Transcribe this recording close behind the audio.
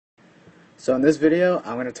So in this video,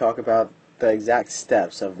 I'm going to talk about the exact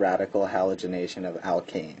steps of radical halogenation of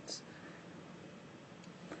alkanes.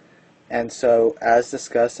 And so, as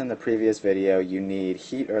discussed in the previous video, you need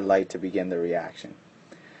heat or light to begin the reaction.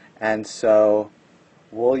 And so,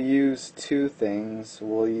 we'll use two things.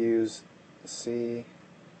 We'll use C,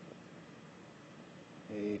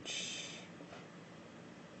 H,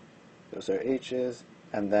 those are H's,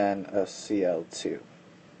 and then a Cl2.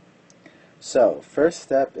 So, first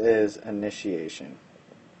step is initiation.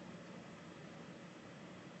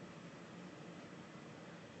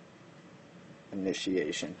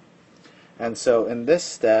 And so in this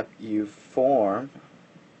step you form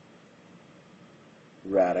a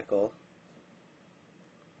radical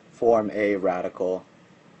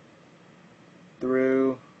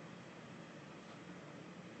through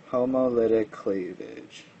homolytic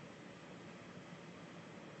cleavage.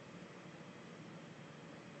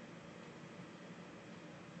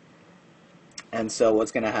 And so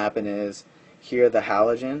what's going to happen is here the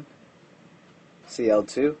halogen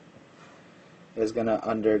Cl2 is going to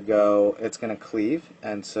undergo, it's going to cleave,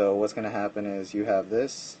 and so what's going to happen is you have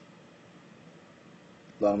this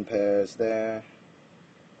lone pairs there,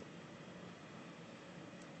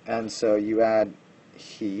 and so you add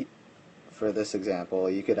heat. For this example,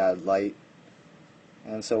 you could add light,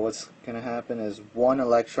 and so what's going to happen is one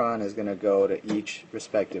electron is going to go to each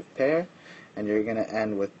respective pair, and you're going to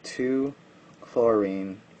end with two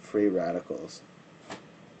chlorine free radicals.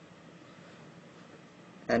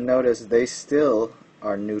 And notice they still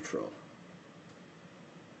are neutral,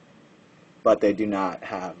 but they do not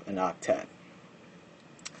have an octet.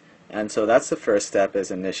 And so that's the first step, is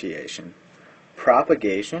initiation.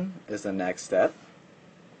 Propagation is the next step.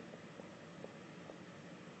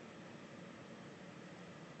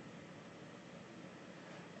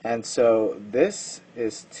 And so this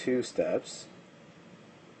is two steps.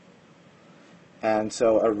 And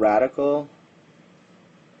so a radical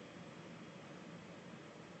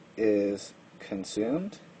is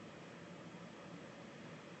consumed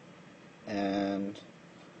and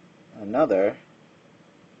another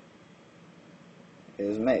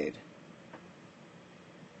is made.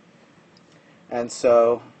 And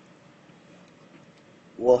so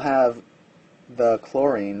we'll have the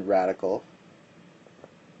chlorine radical,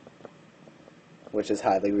 which is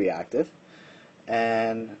highly reactive,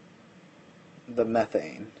 and the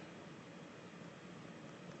methane.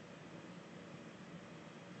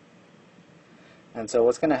 And so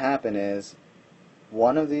what's going to happen is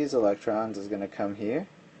one of these electrons is going to come here,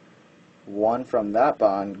 one from that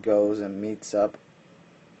bond goes and meets up,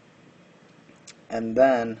 and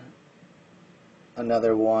then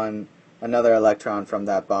another electron from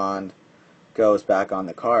that bond goes back on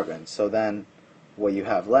the carbon. So then what you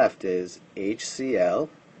have left is HCl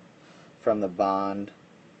from the bond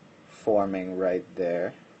forming right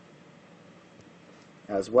there,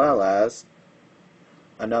 as well as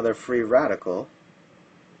another free radical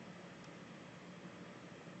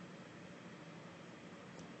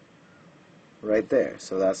right there.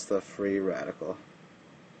 So that's the free radical.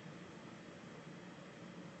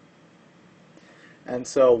 And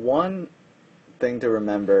so one thing to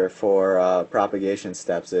remember for propagation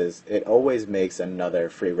steps is it always makes another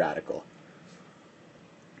free radical.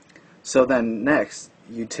 So then next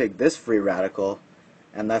you take this free radical,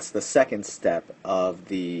 and that's the second step of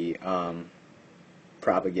the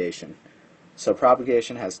propagation. So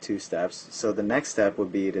propagation has two steps. So the next step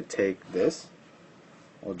would be to take this,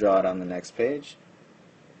 we'll draw it on the next page,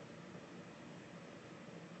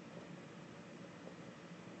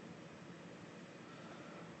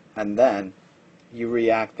 and then you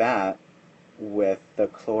react that with the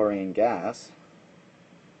chlorine gas,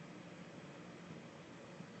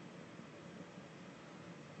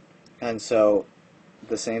 and so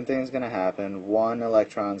the same thing is going to happen. One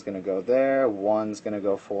electron is going to go there, one's going to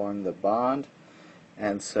go form the bond,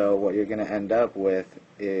 and so what you're going to end up with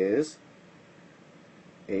is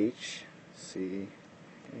H, C,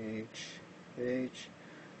 H, H,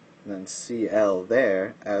 and then Cl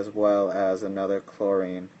there, as well as another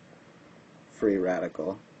chlorine free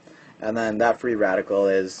radical. And then that free radical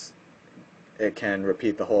it can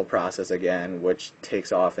repeat the whole process again, which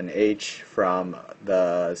takes off an H from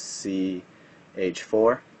the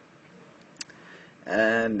CH4,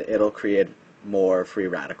 and it'll create more free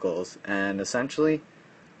radicals. And essentially,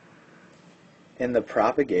 in the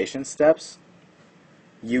propagation steps,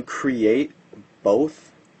 you create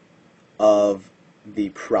both of the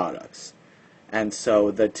products. And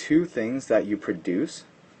so the two things that you produce,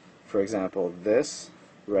 for example, this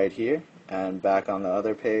right here, and back on the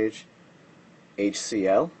other page,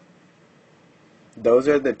 HCl, those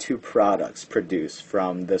are the two products produced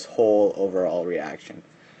from this whole overall reaction.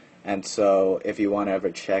 And so if you want to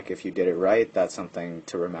ever check if you did it right, that's something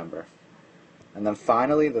to remember. And then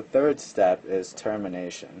finally, the third step is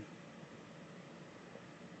termination.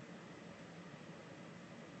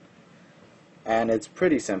 And it's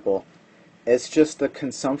pretty simple. It's just the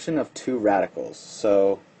consumption of two radicals.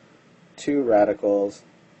 So two radicals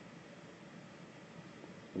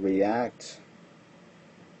react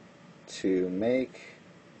to make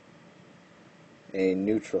a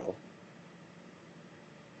neutral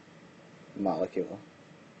molecule.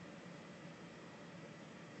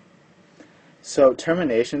 So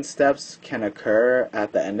termination steps can occur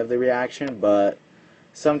at the end of the reaction, but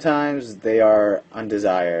sometimes they are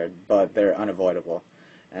undesired, but they're unavoidable.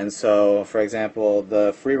 And so, for example,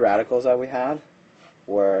 the free radicals that we had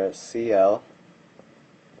were Cl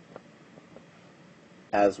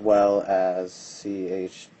as well as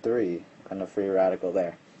CH3 and a free radical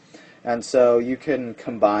there. And so you can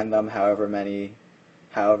combine them however many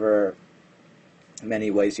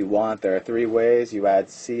ways you want. There are three ways. You add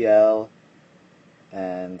Cl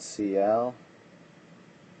and Cl.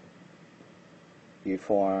 You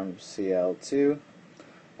form Cl2.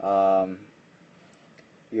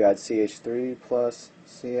 You add CH3 plus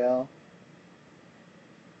Cl.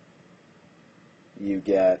 You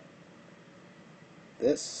get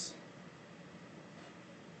this.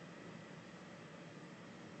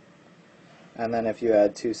 And then if you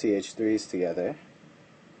add two CH3s together,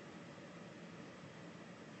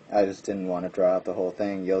 I just didn't want to draw out the whole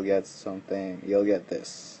thing, you'll get something, you'll get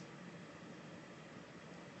this.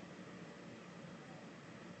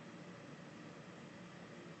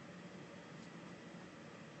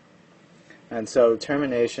 And so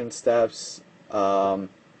termination steps,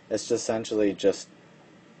 it's essentially just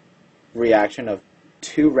reaction of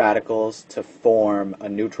two radicals to form a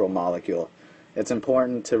neutral molecule. It's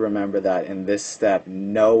important to remember that in this step,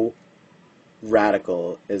 no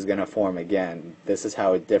radical is going to form again. This is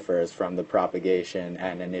how it differs from the propagation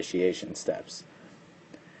and initiation steps.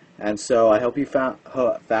 And so I hope you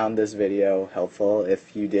found this video helpful.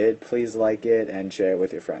 If you did, please like it and share it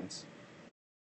with your friends.